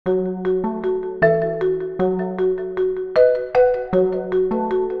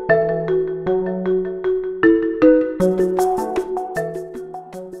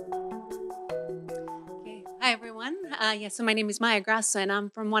so my name is Maja Graso, and I'm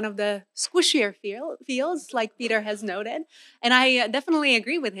from one of the squishier fields, like Peter has noted. And I definitely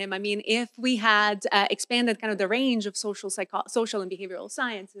agree with him. I mean, if we had expanded kind of the range of social and behavioral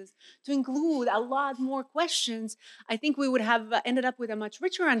sciences to include a lot more questions, I think we would have ended up with a much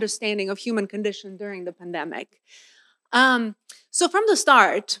richer understanding of human condition during the pandemic. So from the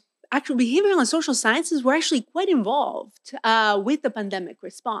start, actually, behavioral and social sciences were actually quite involved with the pandemic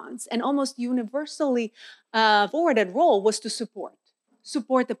response, and almost universally forwarded role was to support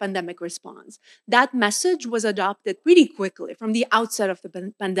the pandemic response. That message was adopted pretty quickly from the outset of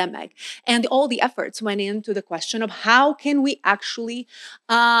the pandemic, and all the efforts went into the question of how can we actually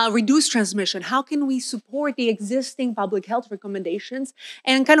reduce transmission, how can we support the existing public health recommendations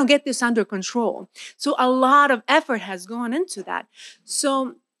and kind of get this under control. So a lot of effort has gone into that.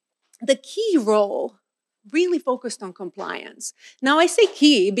 So the key role really focused on compliance. Now, I say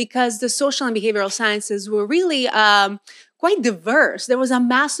key because the social and behavioral sciences were really quite diverse. There was a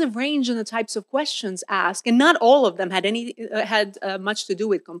massive range in the types of questions asked, and not all of them had much to do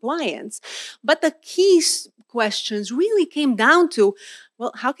with compliance. But the key questions really came down to,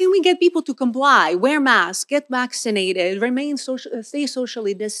 well, how can we get people to comply, wear masks, get vaccinated, stay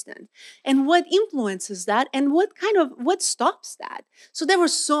socially distant? And what influences that? And what stops that? So there were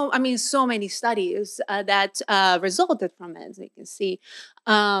so many studies that resulted from it. As you can see,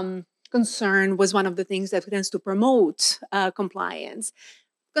 concern was one of the things that tends to promote compliance.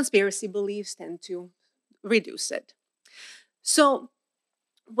 Conspiracy beliefs tend to reduce it. So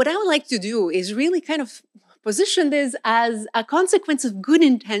what I would like to do is really kind of position this as a consequence of good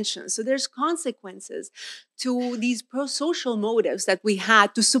intentions. So there's consequences to these pro-social motives that we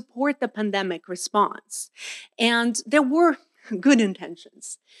had to support the pandemic response. And there were good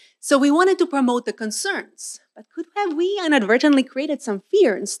intentions. So we wanted to promote the concerns, but could have we inadvertently created some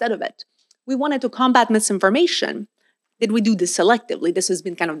fear instead of it? We wanted to combat misinformation. Did we do this selectively? This has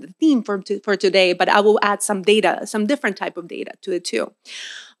been kind of the theme for today, but I will add some data, some different type of data to it too.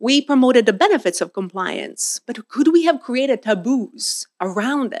 We promoted the benefits of compliance, but could we have created taboos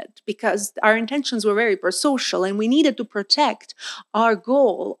around it? Because our intentions were very pro-social and we needed to protect our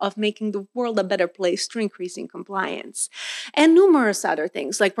goal of making the world a better place through increasing compliance. And numerous other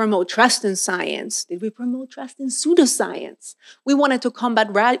things like promote trust in science. Did we promote trust in pseudoscience? We wanted to combat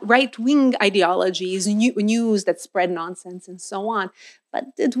right-wing ideologies, news that spread nonsense and so on.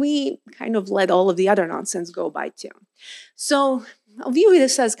 But did we kind of let all of the other nonsense go by too? So I'll view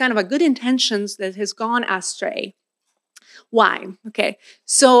this as kind of a good intentions that has gone astray. Why? Okay,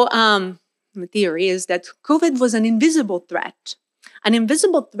 so the theory is that COVID was an invisible threat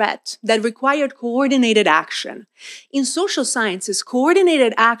that required coordinated action. In social sciences,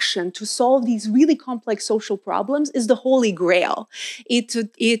 coordinated action to solve these really complex social problems is the holy grail. It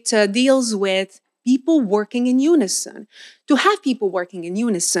deals with people working in unison. To have people working in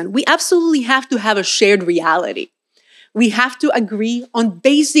unison, we absolutely have to have a shared reality. We have to agree on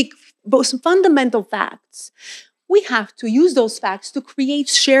basic, most fundamental facts. We have to use those facts to create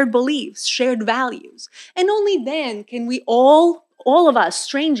shared beliefs, shared values. And only then can we all of us,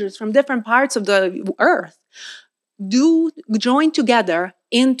 strangers from different parts of the earth, join together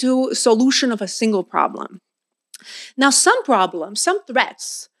into solution of a single problem. Now, some problems, some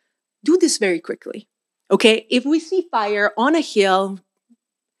threats, do this very quickly. Okay, if we see fire on a hill,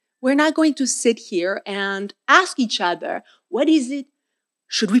 we're not going to sit here and ask each other, what is it?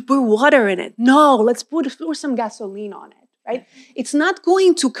 Should we pour water in it? No, let's pour some gasoline on it, right? It's not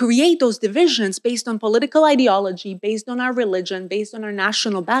going to create those divisions based on political ideology, based on our religion, based on our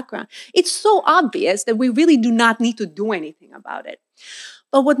national background. It's so obvious that we really do not need to do anything about it.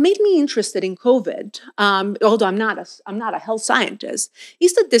 But what made me interested in COVID, although I'm not a health scientist,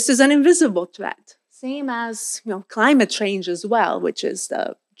 is that this is an invisible threat. Same as climate change as well, which is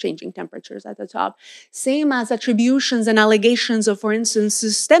the changing temperatures at the top. Same as attributions and allegations of, for instance,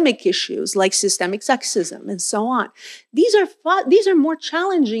 systemic issues like systemic sexism and so on. These are more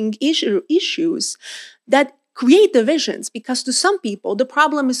challenging issues that create divisions because to some people, the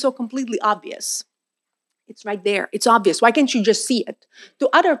problem is so completely obvious. It's right there. It's obvious. Why can't you just see it? To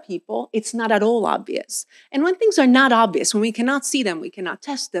other people, it's not at all obvious. And when things are not obvious, when we cannot see them, we cannot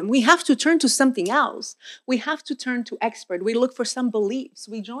test them, we have to turn to something else. We have to turn to expert. We look for some beliefs.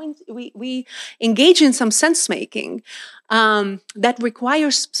 We engage in some sense-making that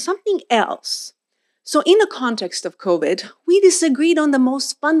requires something else. So in the context of COVID, we disagreed on the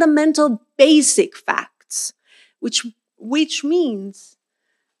most fundamental basic facts, which means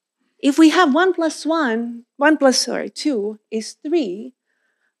if we have 1 plus 2 is 3,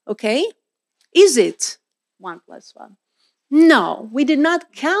 okay? Is it 1 plus 1? No, we did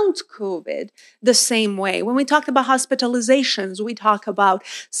not count COVID the same way. When we talk about hospitalizations, we talk about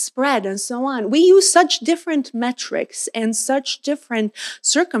spread and so on. We use such different metrics and such different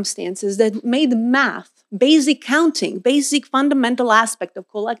circumstances that made math, basic counting, basic fundamental aspect of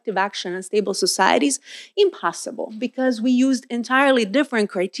collective action and stable societies impossible, because we used entirely different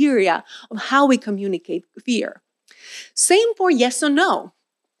criteria of how we communicate fear. Same for yes or no.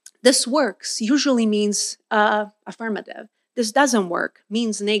 This works usually means affirmative. This doesn't work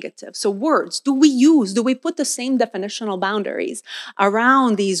means negative. So words, do we put the same definitional boundaries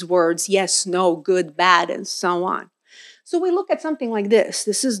around these words, yes, no, good, bad, and so on. So we look at something like this.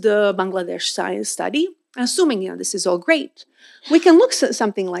 This is the Bangladesh science study. Assuming this is all great, we can look at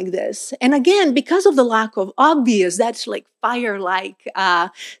something like this. And again, because of the lack of obvious, that's like fire-like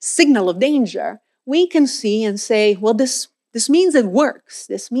signal of danger, we can see and say, well, this means it works.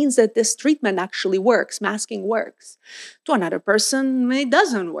 This means that this treatment actually works. Masking works. To another person, it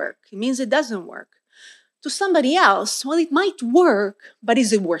doesn't work. It means it doesn't work. To somebody else, well, it might work, but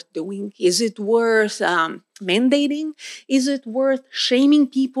is it worth doing? Is it worth mandating? Is it worth shaming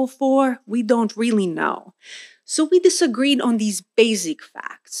people for? We don't really know. So we disagreed on these basic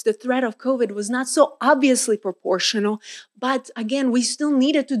facts. The threat of COVID was not so obviously proportional, but again, we still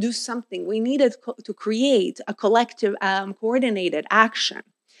needed to do something. We needed to create a collective, coordinated action.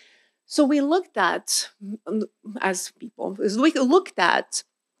 So we looked at, we looked at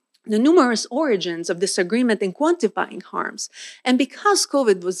the numerous origins of disagreement in quantifying harms. And because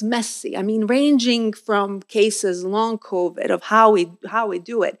COVID was messy, ranging from cases, long COVID, of how we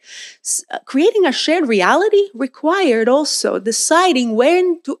do it, creating a shared reality required also deciding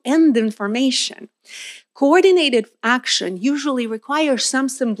when to end information. Coordinated action usually requires some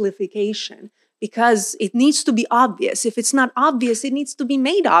simplification, because it needs to be obvious. If it's not obvious, it needs to be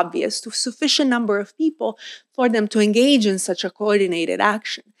made obvious to a sufficient number of people for them to engage in such a coordinated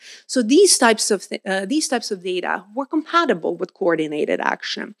action. So these types of data were compatible with coordinated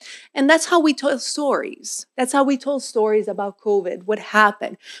action. And that's how we tell stories. That's how we told stories about COVID, what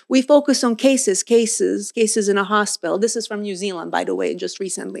happened. We focus on cases in a hospital. This is from New Zealand, by the way, just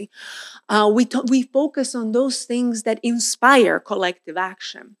recently. We focus on those things that inspire collective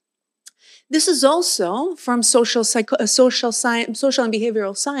action. This is also from social and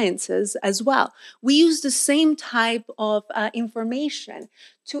behavioral sciences as well. We use the same type of information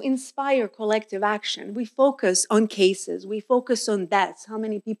to inspire collective action. We focus on cases, we focus on deaths, how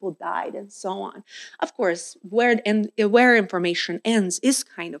many people died, and so on. Of course, where information ends is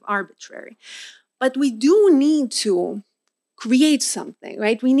kind of arbitrary. But we do need to create something,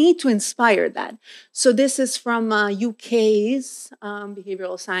 right? We need to inspire that. So this is from UK's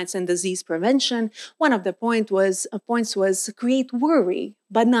Behavioral Science and Disease Prevention. One of the points was create worry,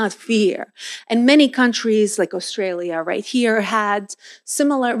 but not fear. And many countries like Australia right here had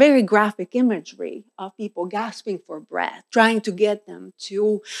similar, very graphic imagery of people gasping for breath, trying to get them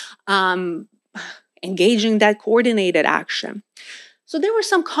to engage in that coordinated action. So there were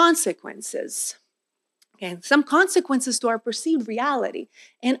some consequences. And some consequences to our perceived reality.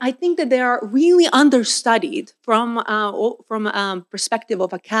 And I think that they are really understudied from perspective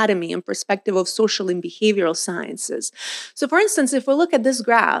of academy and perspective of social and behavioral sciences. So for instance, if we look at this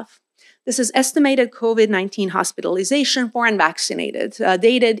graph, this is estimated COVID-19 hospitalization for unvaccinated,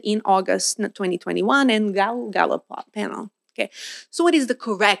 dated in August 2021 and Gallup panel. Okay, so what is the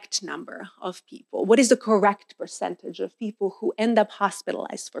correct number of people? What is the correct percentage of people who end up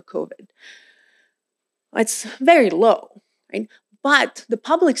hospitalized for COVID? It's very low, right? But the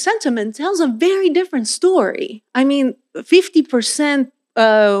public sentiment tells a very different story. 50%,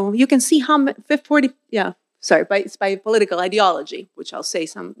 you can see how 40, it's by political ideology, which I'll say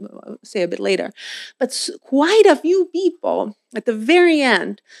a bit later. But quite a few people at the very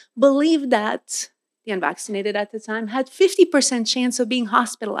end believe that the unvaccinated at the time had 50% chance of being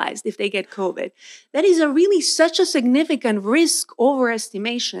hospitalized if they get COVID. That is such a significant risk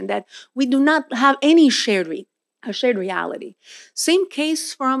overestimation that we do not have any shared reality. Same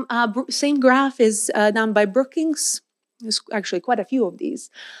case from, same graph is done by Brookings. There's actually quite a few of these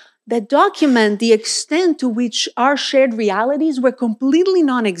that document the extent to which our shared realities were completely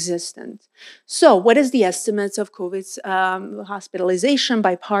non-existent. So what is the estimates of COVID's hospitalization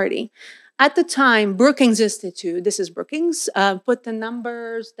by party? At the time, Brookings Institute, this is Brookings, put the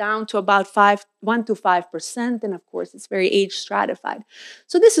numbers down to about 1 to 5%, and of course, it's very age stratified.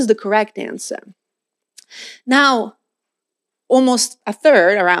 So this is the correct answer. Now,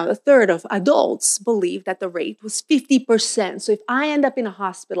 around a third of adults believe that the rate was 50%. So if I end up in a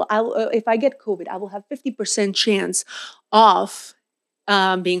hospital, if I get COVID, I will have 50% chance of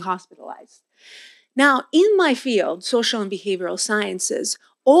being hospitalized. Now, in my field, social and behavioral sciences,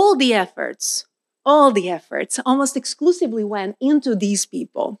 all the efforts almost exclusively went into these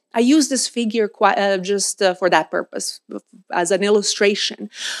people. I use this figure just for that purpose, as an illustration.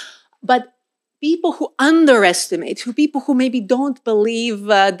 But people who underestimate, people who maybe don't believe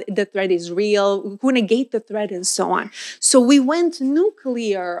the threat is real, who negate the threat and so on. So we went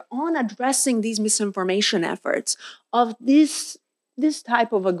nuclear on addressing these misinformation efforts of this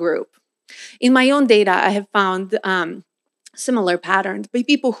type of a group. In my own data, I have found similar patterns, but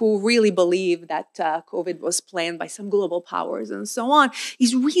people who really believe that COVID was planned by some global powers and so on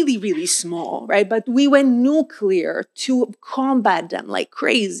is really, really small, right? But we went nuclear to combat them like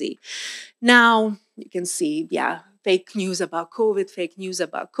crazy. Now, you can see, fake news about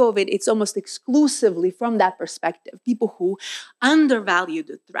COVID. It's almost exclusively from that perspective, people who undervalue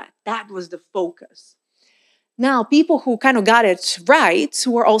the threat. That was the focus. Now, people who kind of got it right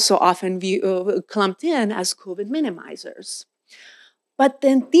were also often clumped in as COVID minimizers. But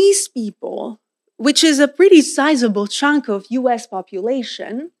then these people, which is a pretty sizable chunk of US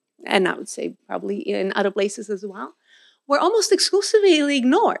population, and I would say probably in other places as well, were almost exclusively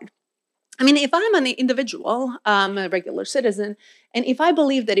ignored. I mean, if I'm an individual, a regular citizen, and if I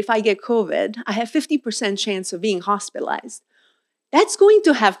believe that if I get COVID, I have 50% chance of being hospitalized, that's going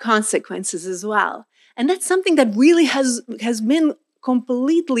to have consequences as well. And that's something that really has been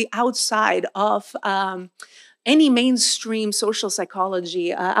completely outside of any mainstream social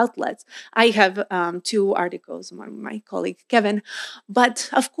psychology outlets. I have 2 articles, one with my colleague Kevin, but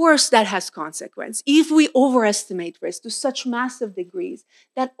of course that has consequence. If we overestimate risk to such massive degrees,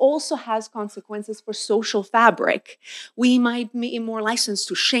 that also has consequences for social fabric. We might be more licensed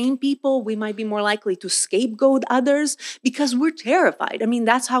to shame people. We might be more likely to scapegoat others because we're terrified. I mean,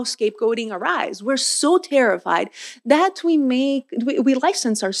 that's how scapegoating arises. We're so terrified that we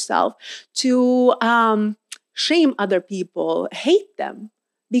license ourselves to shame other people, hate them,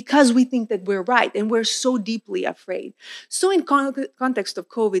 because we think that we're right and we're so deeply afraid. So in context of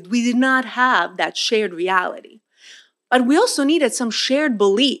COVID, we did not have that shared reality. But we also needed some shared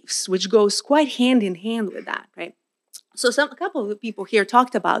beliefs, which goes quite hand in hand with that, right? So a couple of people here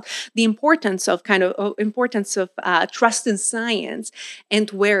talked about the importance of trust in science and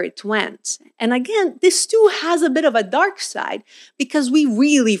where it went. And again, this too has a bit of a dark side because we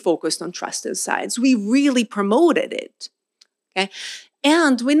really focused on trust in science. We really promoted it. Okay.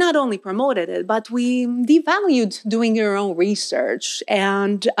 And we not only promoted it, but we devalued doing your own research.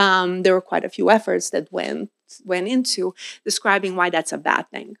 And there were quite a few efforts that went into describing why that's a bad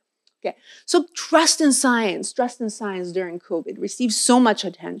thing. Okay, so trust in science during COVID received so much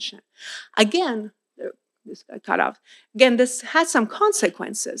attention. Again, this got cut off. Again, this had some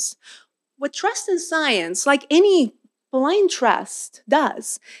consequences. What trust in science, like any blind trust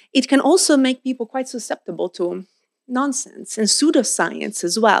does, it can also make people quite susceptible to nonsense and pseudoscience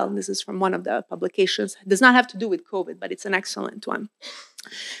as well. This is from one of the publications. It does not have to do with COVID, but it's an excellent one.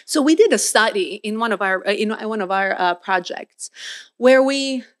 So we did a study in one of our projects where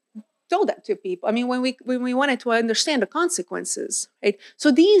we told that to people. I mean, when we wanted to understand the consequences, right? So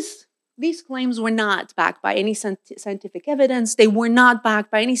these claims were not backed by any scientific evidence. They were not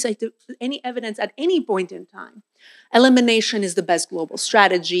backed by any evidence at any point in time. Elimination is the best global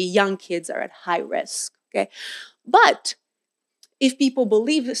strategy. Young kids are at high risk. Okay, but if people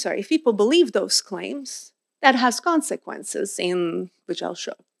believe those claims, that has consequences, in which I'll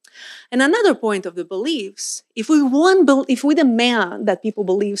show. And another point of the beliefs, if we demand that people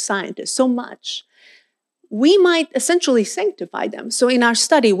believe scientists so much, we might essentially sanctify them. So in our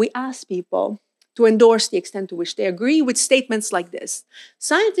study, we asked people to endorse the extent to which they agree with statements like this.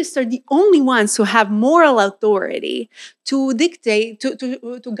 Scientists are the only ones who have moral authority to dictate,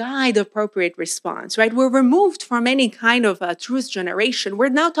 to guide appropriate response, right? We're removed from any kind of truth generation. We're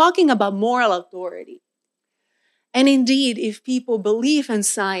now talking about moral authority. And indeed, if people believe in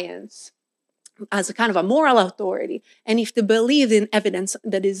science as a kind of a moral authority, and if they believe in evidence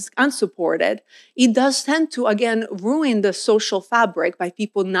that is unsupported, it does tend to, again, ruin the social fabric by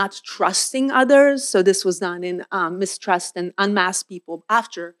people not trusting others. So this was done in mistrust and unmask people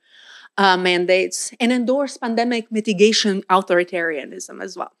after mandates, and endorse pandemic mitigation authoritarianism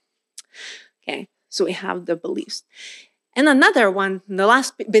as well. Okay, so we have the beliefs. And another one, the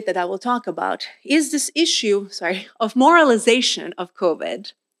last bit that I will talk about, is this issue, of moralization of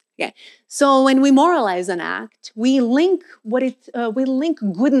COVID. Okay, so when we moralize an act, we link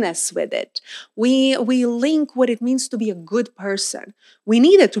goodness with it. We link what it means to be a good person. We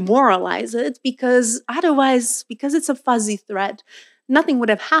needed to moralize it because otherwise, because it's a fuzzy threat, nothing would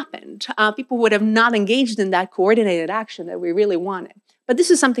have happened. People would have not engaged in that coordinated action that we really wanted. But this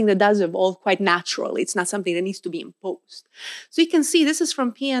is something that does evolve quite naturally. It's not something that needs to be imposed. So you can see this is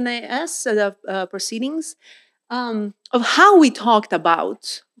from PNAS, proceedings, of how we talked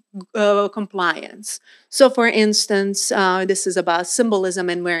about compliance. So for instance, this is about symbolism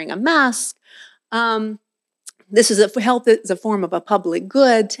and wearing a mask. This is health is a form of a public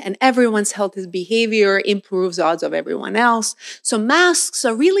good, and everyone's health is behavior improves odds of everyone else. So masks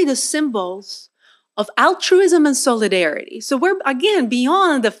are really the symbols of altruism and solidarity. So we're, again,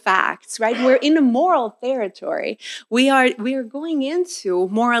 beyond the facts, right? We're in a moral territory. We are going into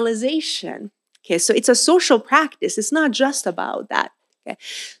moralization. Okay, so it's a social practice. It's not just about that. Okay,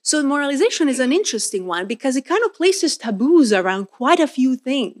 so moralization is an interesting one because it kind of places taboos around quite a few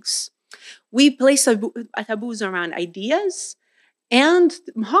things. We place taboos around ideas and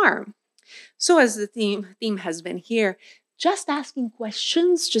harm. So as the theme has been here, just asking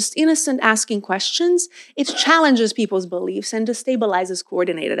questions, just innocent asking questions, it challenges people's beliefs and destabilizes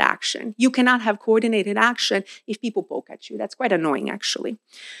coordinated action. You cannot have coordinated action if people poke at you. That's quite annoying, actually.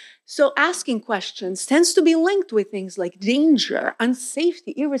 So asking questions tends to be linked with things like danger,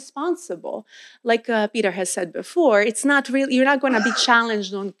 unsafety, irresponsible. Like Peter has said before, it's not really, you're not going to be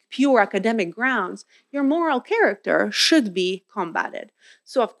challenged on pure academic grounds. Your moral character should be combated.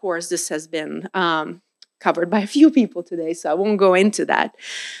 So of course, this has been covered by a few people today, so I won't go into that.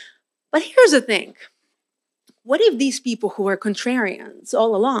 But here's the thing. What if these people who are contrarians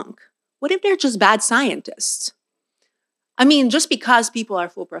all along, what if they're just bad scientists? I mean, just because people are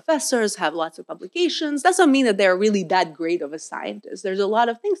full professors, have lots of publications, doesn't mean that they're really that great of a scientist. There's a lot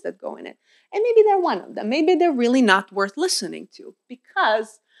of things that go in it. And maybe they're one of them. Maybe they're really not worth listening to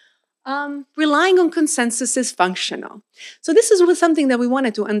because relying on consensus is functional. So this is something that we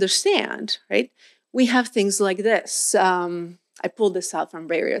wanted to understand, right? We have things like this. I pulled this out from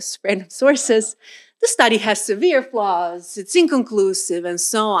various random sources. The study has severe flaws, it's inconclusive, and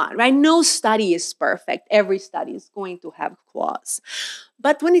so on, right? No study is perfect. Every study is going to have flaws.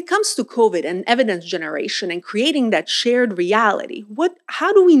 But when it comes to COVID and evidence generation and creating that shared reality,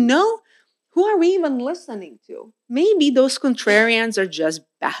 how do we know? Who are we even listening to? Maybe those contrarians are just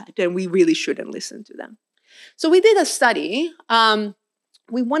bad and we really shouldn't listen to them. So we did a study.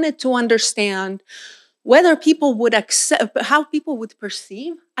 We wanted to understand whether people would accept, how people would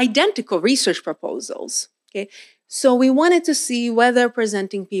perceive identical research proposals. Okay, so we wanted to see whether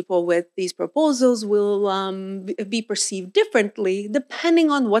presenting people with these proposals will be perceived differently depending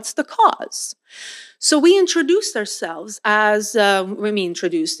on what's the cause. So we introduced ourselves as,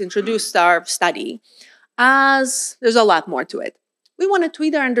 introduced our study as, there's a lot more to it. We wanted to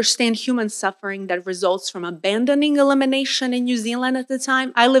either understand human suffering that results from abandoning elimination in New Zealand at the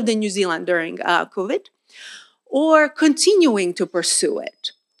time. I lived in New Zealand during COVID, or continuing to pursue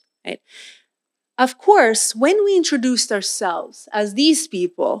it. Right? Of course, when we introduced ourselves as these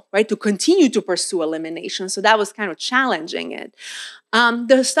people, right, to continue to pursue elimination, so that was kind of challenging it,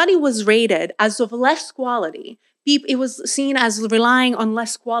 the study was rated as of less quality. It was seen as relying on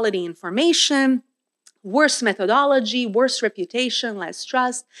less quality information, worse methodology, worse reputation, less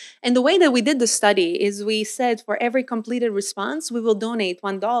trust. And the way that we did the study is we said for every completed response, we will donate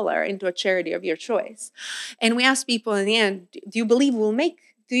 $1 into a charity of your choice. And we asked people in the end, do you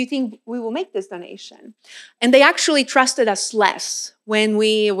think we will make this donation? And they actually trusted us less when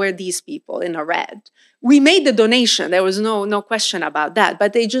we were these people in the red. We made the donation. There was no question about that.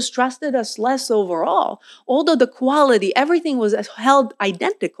 But they just trusted us less overall. Although the quality, everything was held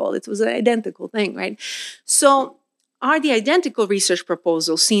identical. It was an identical thing, right? So are the identical research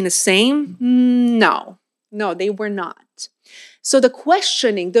proposals seen the same? No, they were not. So the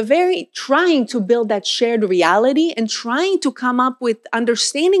questioning, trying to build that shared reality and trying to come up with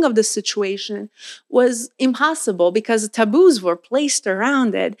understanding of the situation was impossible because taboos were placed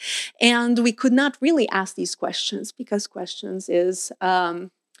around it. And we could not really ask these questions because questions is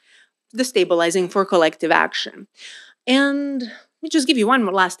destabilizing for collective action. And let me just give you one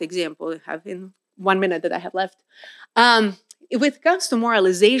more last example. I have in 1 minute that I have left. With regards to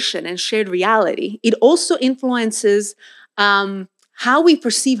moralization and shared reality, it also influences how we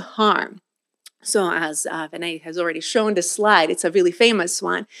perceive harm. So as Vinay has already shown this slide, it's a really famous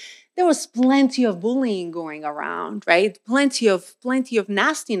one. There was plenty of bullying going around, right? Plenty of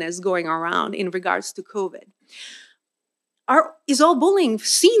nastiness going around in regards to COVID. Is all bullying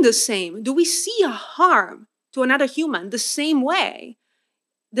seen the same? Do we see a harm to another human the same way,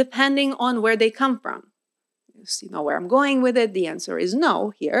 depending on where they come from? You know where I'm going with it. The answer is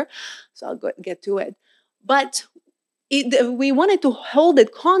no here. So I'll get to it. But we wanted to hold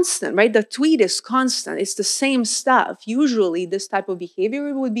it constant, right? The tweet is constant. It's the same stuff. Usually this type of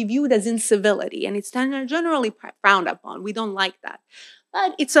behavior would be viewed as incivility, and it's generally frowned upon. We don't like that.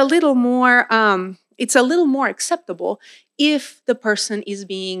 but it's a little more acceptable if the person is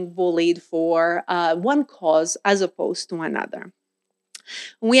being bullied for one cause as opposed to another.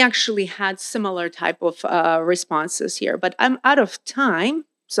 We actually had similar type of responses here, but I'm out of time,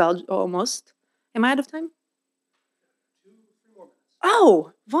 so I'll almost. Am I out of time?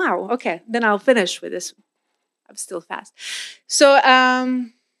 Oh, wow. Okay, then I'll finish with this. I'm still fast. So,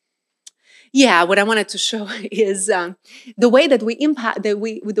 yeah, what I wanted to show is the way that we impact, the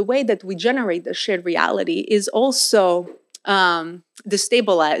way that we generate the shared reality is also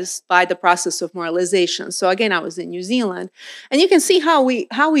destabilized by the process of moralization. So again, I was in New Zealand, and you can see how we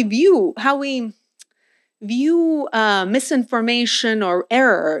view misinformation or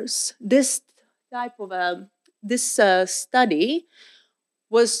errors. This type of study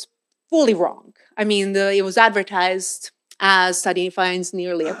was fully wrong. I mean, it was advertised as study finds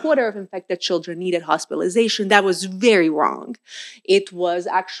nearly a quarter of infected children needed hospitalization. That was very wrong. It was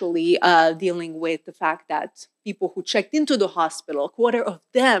actually dealing with the fact that people who checked into the hospital, a quarter of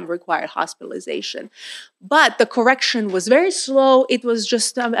them required hospitalization. But the correction was very slow. It was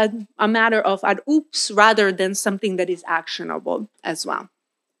just a matter of an oops rather than something that is actionable as well.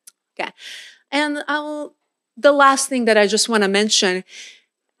 Okay. And the last thing that I just want to mention,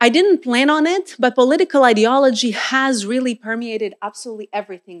 I didn't plan on it, but political ideology has really permeated absolutely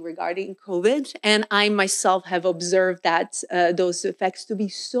everything regarding COVID. And I myself have observed that those effects to be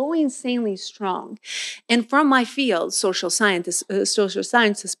so insanely strong. And from my field, social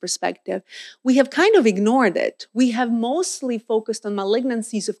sciences perspective, we have kind of ignored it. We have mostly focused on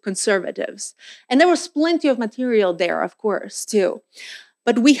malignancies of conservatives. And there was plenty of material there, of course, too.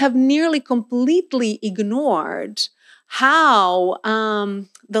 But we have nearly completely ignored how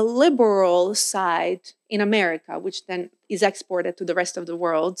the liberal side in America, which then is exported to the rest of the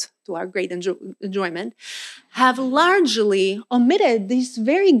world to our great enjoyment, have largely omitted these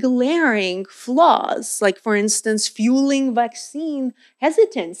very glaring flaws, like, for instance, fueling vaccine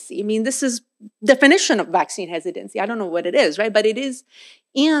hesitancy. I mean, this is definition of vaccine hesitancy. I don't know what it is, right? But it is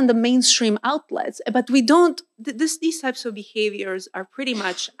in the mainstream outlets. But we don't, these types of behaviors are pretty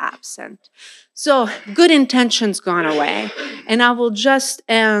much absent. So good intentions gone away. And I will just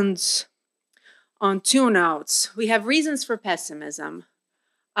end on two notes. We have reasons for pessimism.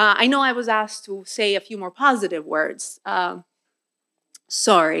 I know I was asked to say a few more positive words.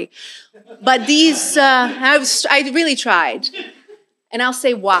 Sorry. But these, I really tried. And I'll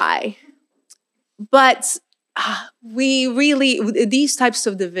say why. But we really, these types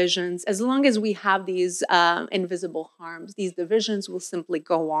of divisions, as long as we have these invisible harms, these divisions will simply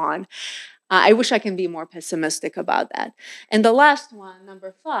go on. I wish I can be more pessimistic about that. And the last one,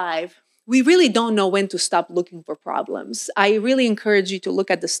 number 5, we really don't know when to stop looking for problems. I really encourage you to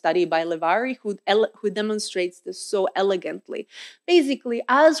look at the study by Levari, who demonstrates this so elegantly. Basically,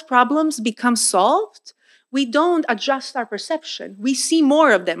 as problems become solved, we don't adjust our perception. We see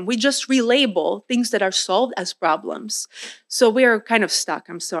more of them. We just relabel things that are solved as problems. So we're kind of stuck,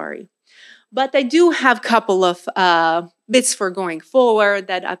 I'm sorry. But I do have a couple of bits for going forward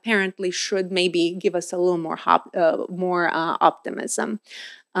that apparently should maybe give us a little more optimism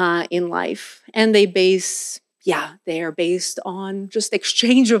in life. And they are based on just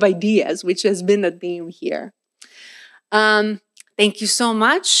exchange of ideas, which has been a theme here. Thank you so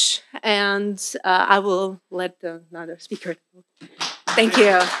much. And I will let another speaker. Thank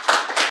you.